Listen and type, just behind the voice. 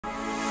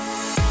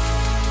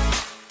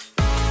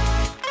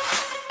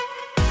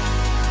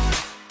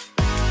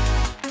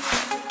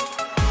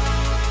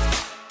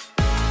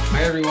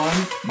Hi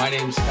everyone, my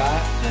name's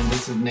Scott and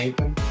this is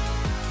Nathan,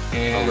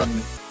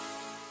 and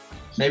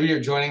maybe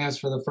you're joining us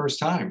for the first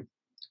time.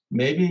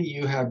 Maybe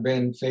you have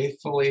been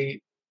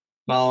faithfully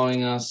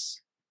following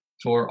us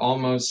for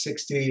almost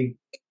 60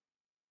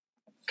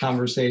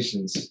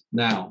 conversations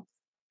now,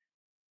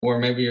 or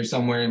maybe you're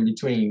somewhere in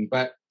between,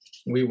 but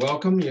we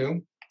welcome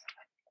you.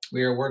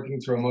 We are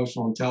working through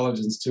Emotional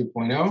Intelligence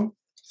 2.0.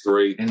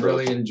 Great and book.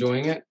 Really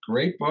enjoying it.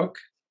 Great book.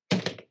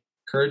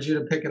 Encourage you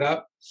to pick it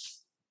up.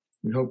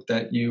 We hope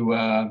that you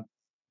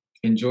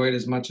enjoy it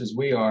as much as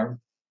we are.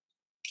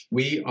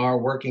 We are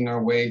working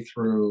our way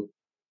through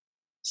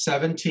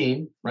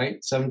 17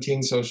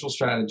 social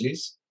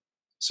strategies,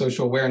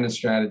 social awareness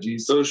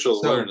strategies.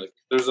 Social awareness.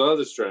 There's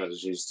other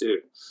strategies too.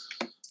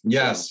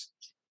 Yes.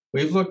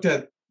 We've looked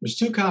at, there's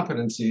two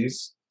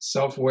competencies,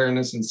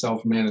 self-awareness and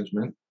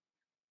self-management.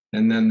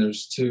 And then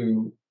there's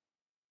two,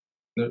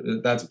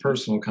 that's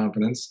personal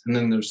competence. And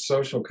then there's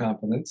social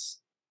competence,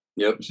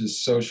 which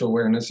is social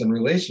awareness and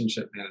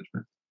relationship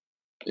management.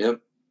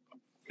 Yep.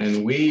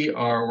 And we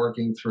are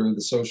working through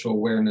the social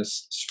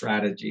awareness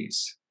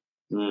strategies.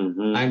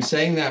 Mm-hmm. I'm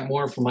saying that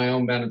more for my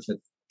own benefit,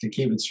 to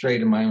keep it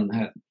straight in my own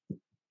head.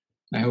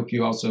 I hope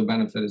you also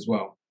benefit as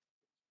well.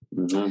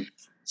 Mm-hmm.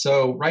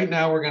 So right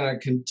now we're going to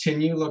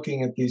continue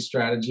looking at these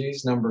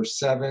strategies. Number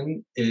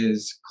 7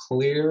 is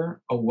clear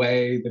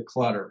away the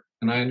clutter.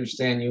 And I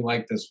understand you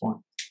like this one.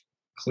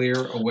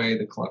 Clear away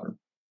the clutter.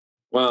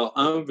 Well,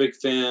 I'm a big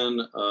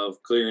fan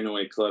of clearing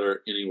away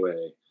clutter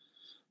anyway.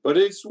 But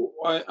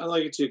I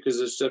like it too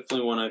because it's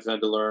definitely one I've had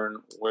to learn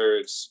where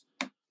it's,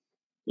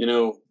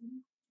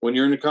 when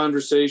you're in a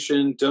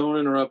conversation, don't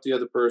interrupt the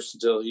other person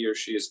until he or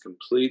she is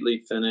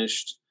completely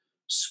finished.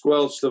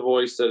 Squelch the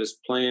voice that is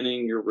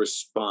planning your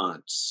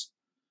response.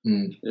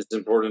 It's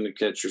important to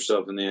catch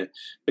yourself in the end.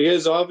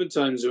 Because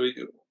oftentimes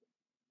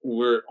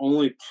we're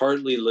only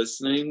partly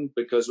listening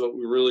because what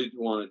we really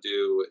want to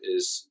do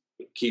is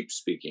keep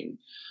speaking.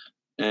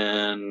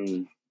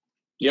 And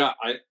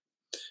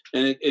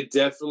it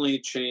definitely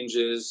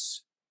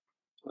changes.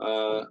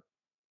 I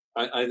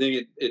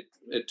think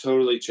it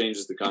totally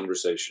changes the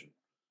conversation.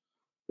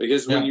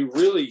 Because when you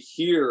really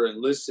hear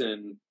and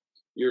listen,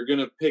 you're going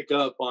to pick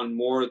up on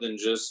more than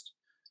just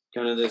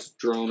kind of this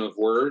drone of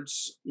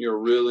words. You're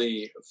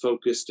really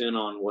focused in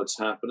on what's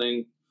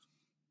happening.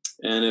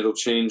 And it'll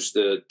change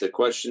the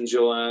questions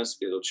you'll ask.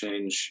 It'll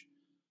change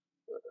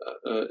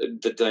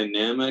the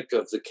dynamic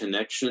of the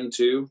connection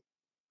too.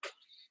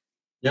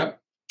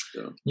 Yep.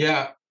 So.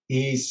 Yeah.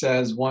 He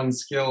says one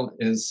skill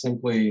is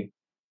simply,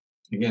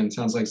 again,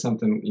 sounds like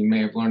something you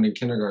may have learned in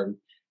kindergarten.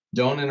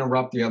 Don't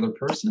interrupt the other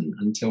person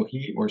until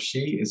he or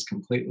she is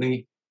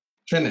completely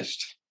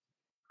finished.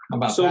 How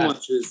about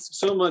that?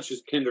 So much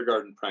is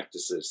kindergarten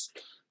practices.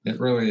 It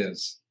really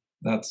is.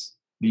 That's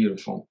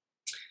beautiful.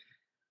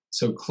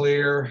 So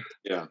clear.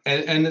 Yeah.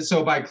 And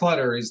so by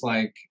clutter, he's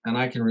like, and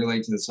I can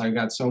relate to this. I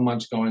got so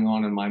much going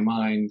on in my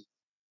mind.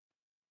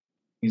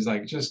 He's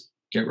like, just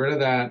get rid of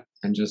that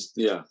and just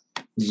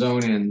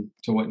zone in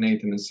to what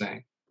Nathan is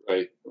saying.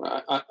 Right.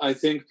 I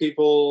think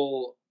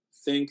people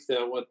think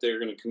that what they're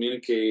going to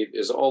communicate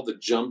is all the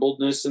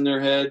jumbledness in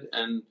their head,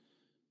 and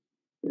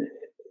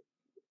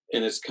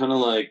it's kind of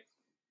like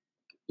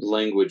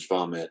language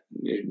vomit.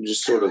 You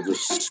just sort of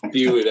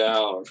spew it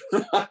out.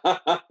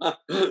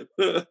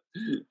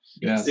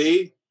 Yes.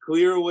 See?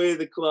 Clear away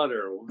the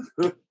clutter.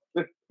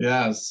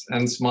 Yes,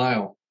 and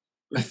smile.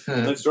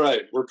 That's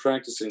right. We're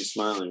practicing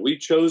smiling. We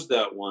chose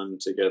that one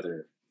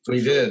together. We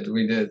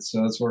did.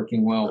 So it's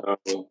working well.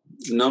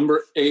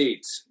 Number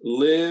 8,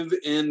 live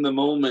in the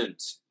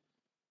moment.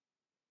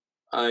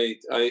 I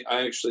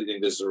actually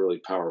think this is a really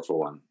powerful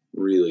one.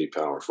 Really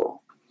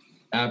powerful.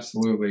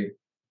 Absolutely.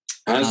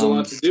 Has a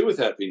lot to do with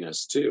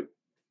happiness too.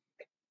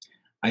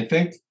 I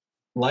think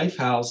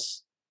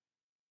Lifehouse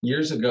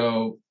years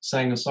ago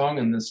sang a song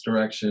in this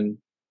direction.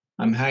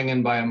 I'm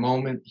hanging by a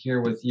moment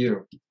here with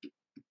you.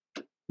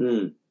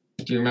 Do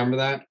you remember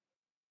that?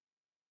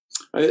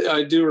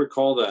 I do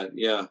recall that,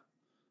 yeah.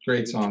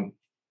 Great song.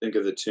 Think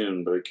of the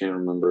tune, but I can't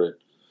remember it.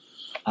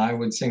 I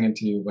would sing it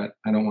to you, but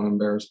I don't want to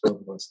embarrass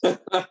both of us.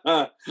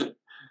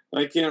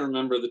 I can't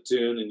remember the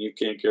tune, and you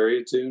can't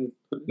carry a tune?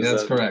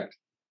 That's correct.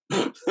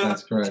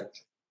 That's correct.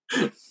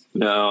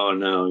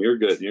 No, you're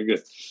good. You're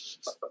good.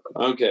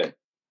 Okay.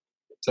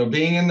 So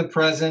being in the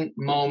present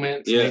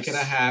moment, make it a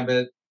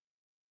habit.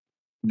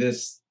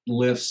 This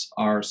lifts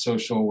our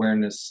social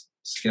awareness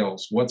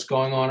skills. What's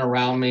going on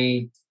around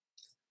me?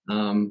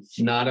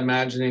 Not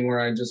imagining where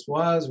I just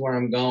was, where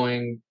I'm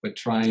going, but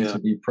trying to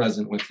be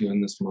present with you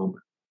in this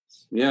moment.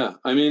 Yeah.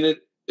 I mean,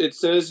 it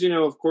says,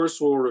 of course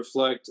we'll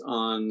reflect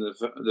on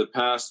the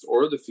past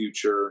or the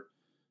future,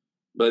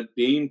 but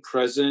being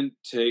present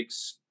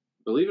takes,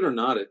 believe it or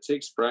not, it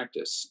takes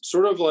practice.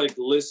 Sort of like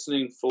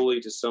listening fully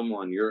to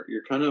someone. You're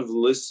kind of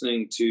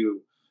listening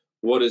to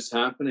what is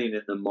happening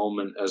in the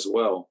moment as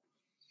well.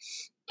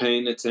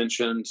 Paying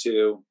attention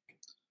to,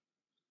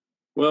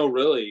 well,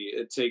 really,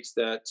 it takes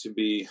that to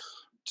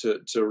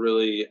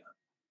really,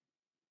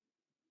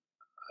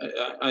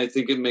 I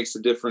think it makes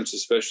a difference,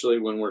 especially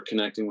when we're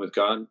connecting with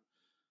God.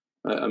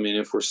 I mean,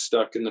 if we're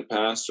stuck in the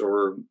past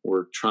or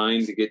we're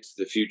trying to get to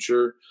the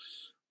future,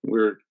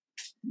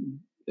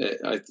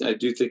 I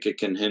do think it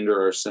can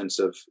hinder our sense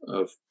of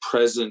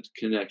present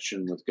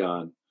connection with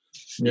God.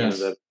 Yes.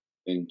 That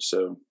thing.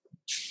 So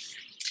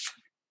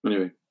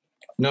anyway.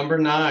 Number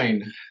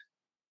 9.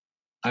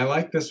 I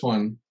like this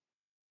one.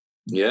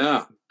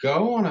 Yeah.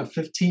 Go on a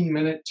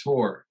 15-minute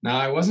tour. Now,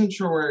 I wasn't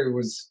sure where he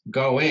was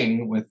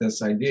going with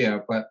this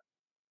idea, but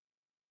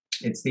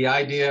it's the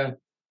idea,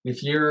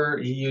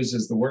 he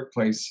uses the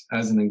workplace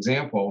as an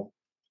example.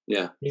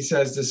 Yeah. He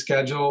says to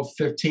schedule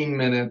 15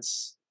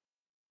 minutes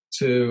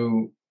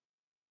to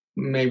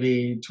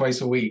maybe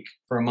twice a week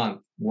for a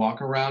month.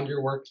 Walk around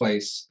your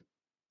workplace.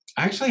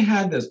 I actually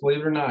had this, believe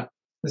it or not.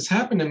 This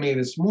happened to me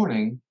this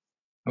morning.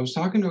 I was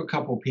talking to a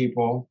couple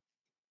people,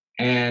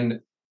 and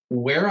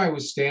where I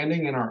was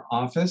standing in our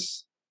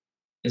office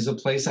is a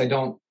place I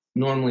don't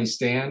normally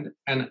stand.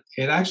 And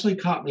it actually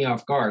caught me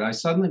off guard. I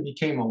suddenly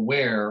became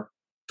aware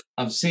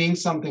of seeing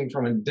something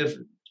from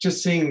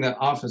just seeing the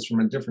office from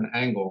a different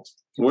angle.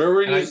 Where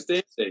were you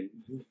standing?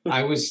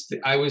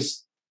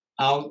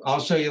 I'll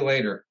show you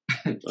later.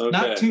 Okay.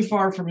 Not too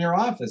far from your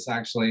office,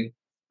 actually.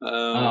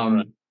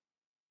 Right.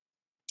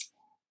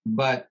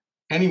 But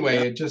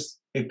anyway,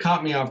 it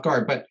caught me off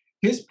guard. But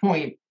his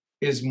point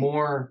is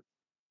more,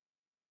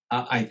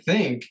 I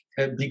think,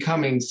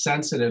 becoming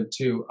sensitive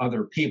to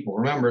other people.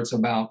 Remember, it's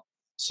about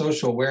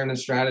social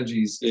awareness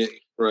strategies. Yeah,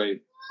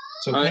 right.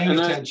 So paying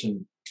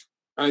attention.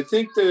 I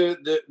think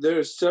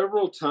there's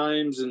several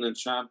times in the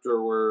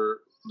chapter where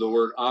the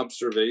word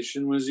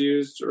observation was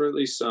used, or at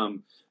least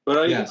some. But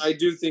I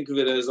do think of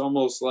it as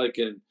almost like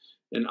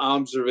an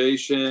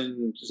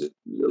observation, a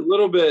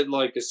little bit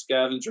like a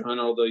scavenger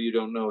hunt, although you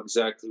don't know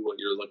exactly what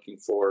you're looking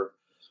for.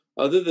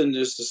 Other than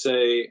just to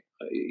say,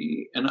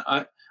 and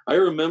I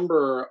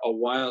remember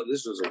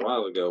this was a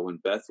while ago when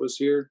Beth was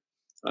here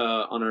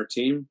on our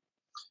team.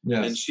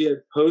 Yes. And she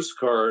had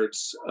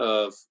postcards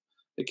of,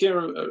 I can't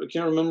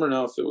remember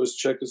now if it was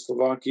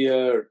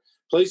Czechoslovakia or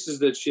places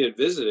that she had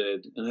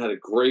visited and had a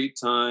great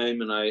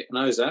time. And I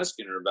was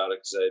asking her about it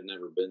because I had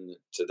never been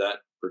to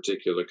that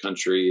particular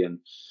country. And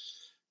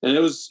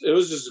it was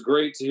just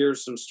great to hear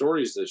some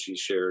stories that she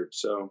shared.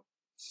 So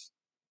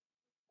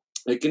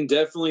it can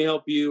definitely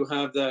help you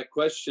have that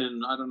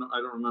question. I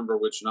don't remember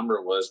which number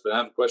it was, but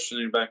have a question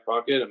in your back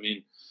pocket. I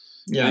mean,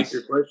 make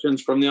your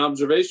questions from the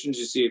observations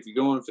you see if you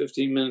go on a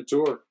 15-minute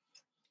tour.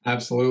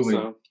 Absolutely.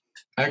 So.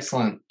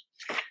 Excellent.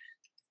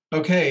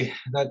 Okay,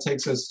 that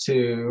takes us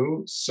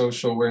to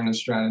social awareness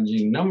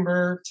strategy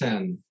number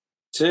 10.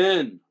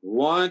 10.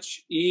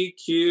 Watch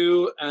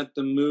EQ at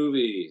the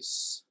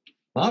movies.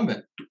 Love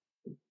it.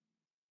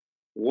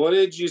 What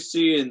did you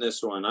see in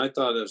this one? I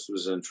thought this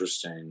was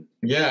interesting.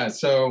 Yeah,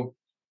 so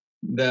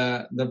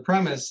the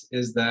premise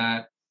is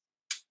that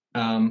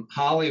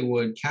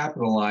Hollywood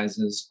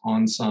capitalizes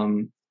on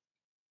some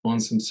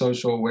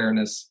social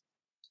awareness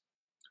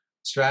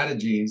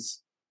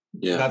strategies.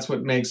 Yeah. That's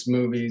what makes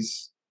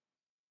movies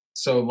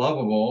so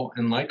lovable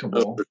and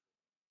likable,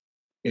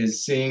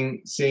 is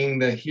seeing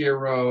the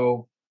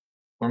hero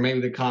or maybe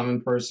the common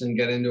person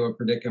get into a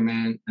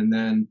predicament, and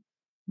then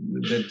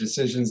the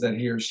decisions that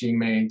he or she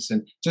makes,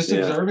 and just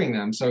observing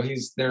them. So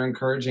they're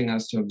encouraging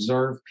us to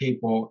observe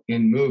people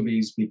in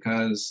movies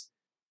because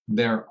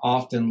they're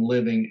often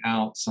living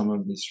out some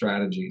of these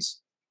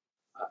strategies.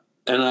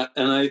 And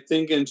I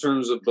think in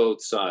terms of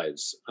both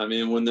sides, I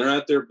mean, when they're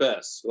at their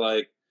best,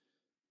 like,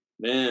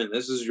 man,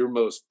 this is your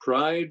most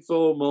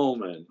prideful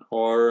moment,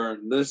 or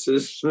this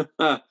is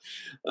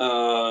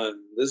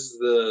this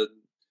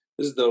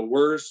is the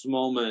worst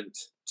moment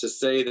to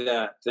say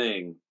that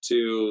thing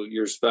to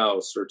your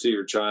spouse or to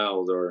your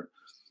child, or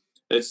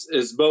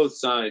it's both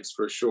sides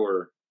for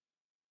sure.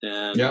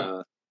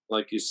 And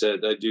like you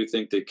said, I do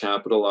think they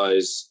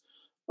capitalize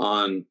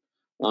on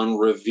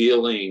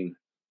revealing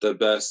the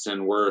best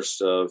and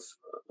worst of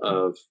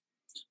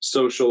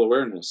social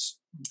awareness.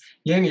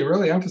 Yeah, and he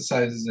really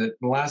emphasizes it in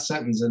the last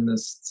sentence in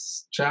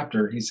this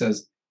chapter. He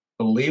says,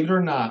 believe it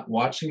or not,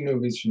 watching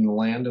movies from the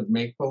land of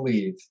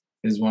make-believe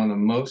is one of the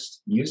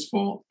most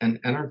useful and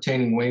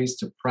entertaining ways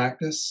to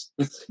practice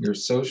your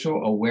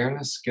social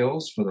awareness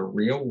skills for the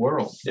real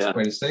world. That's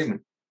quite a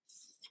statement.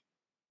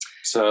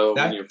 So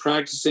when you're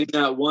practicing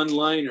that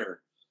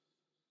one-liner.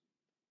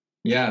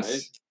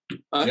 Yes.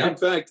 Right? In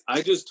fact,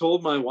 I just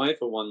told my wife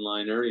a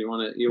one-liner. You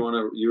remember you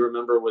want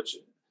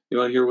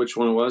to hear which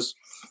one it was?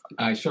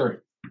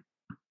 Sure.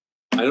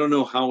 I don't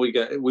know how we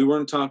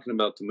weren't talking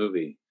about the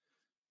movie,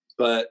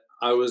 but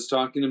I was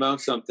talking about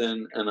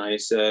something, and I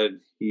said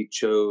he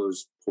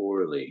chose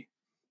poorly.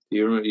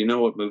 You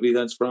know what movie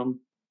that's from?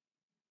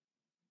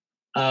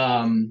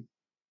 The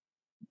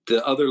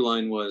other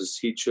line was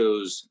he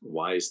chose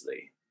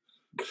wisely.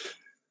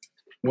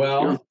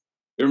 Well,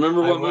 you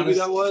remember what movie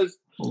that was?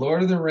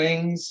 Lord of the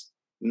Rings.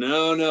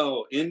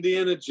 No,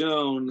 Indiana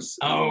Jones.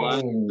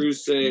 Last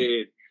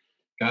Crusade.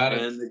 Got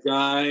it. And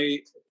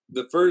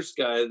the first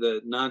guy,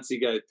 the Nazi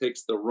guy,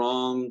 picks the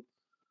wrong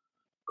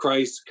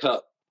Christ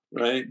cup,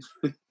 right?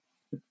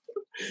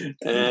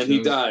 and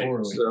he died.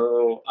 Poorly.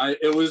 So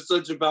it was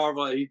such a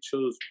powerful. He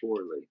chose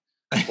poorly.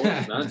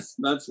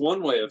 That's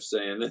one way of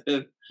saying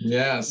it.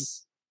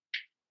 Yes.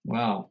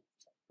 Wow.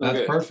 That's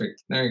okay.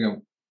 Perfect. There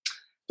you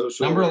go.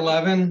 Number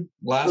 11,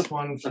 last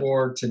one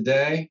for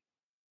today.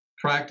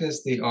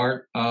 Practice the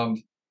art of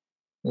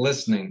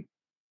listening.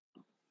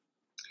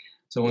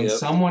 So when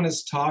someone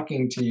is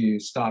talking to you,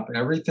 stop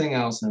everything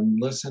else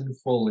and listen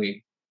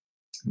fully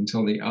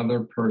until the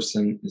other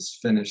person is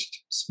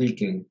finished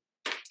speaking.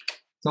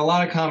 There's a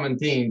lot of common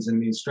themes in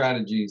these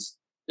strategies.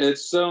 It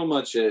so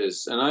much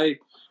is. And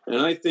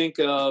I think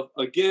of,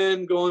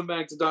 again, going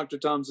back to Dr.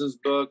 Thompson's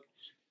book,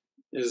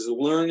 is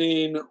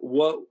learning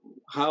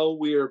how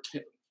we are,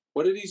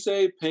 what did he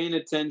say? Paying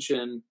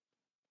attention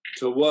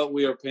to what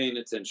we are paying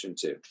attention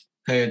to.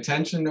 Pay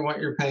attention to what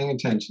you're paying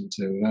attention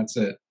to. That's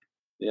it.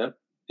 Yep.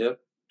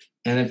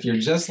 And if you're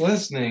just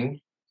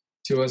listening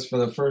to us for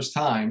the first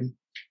time,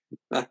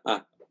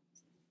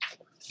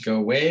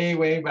 go way,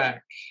 way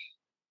back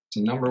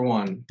to number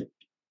 1.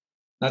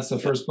 That's the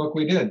first book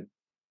we did.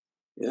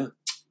 Yeah.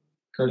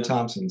 Kurt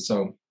Thompson.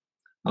 So,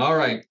 all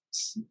right.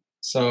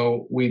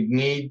 So we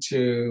need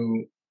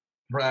to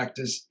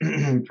practice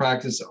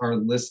our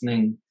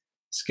listening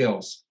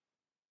skills.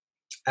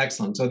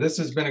 Excellent. So this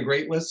has been a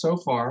great list so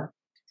far.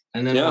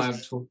 And then we'll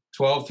have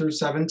 12 through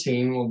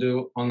 17 we'll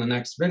do on the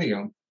next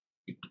video.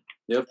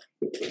 Yep.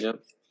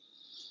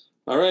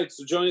 All right.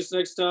 So join us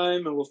next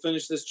time and we'll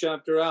finish this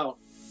chapter out.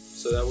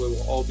 So that way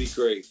we'll all be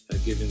great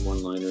at giving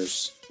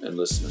one-liners and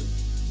listening.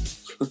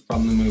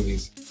 From the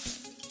movies.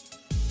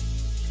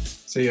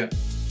 See ya.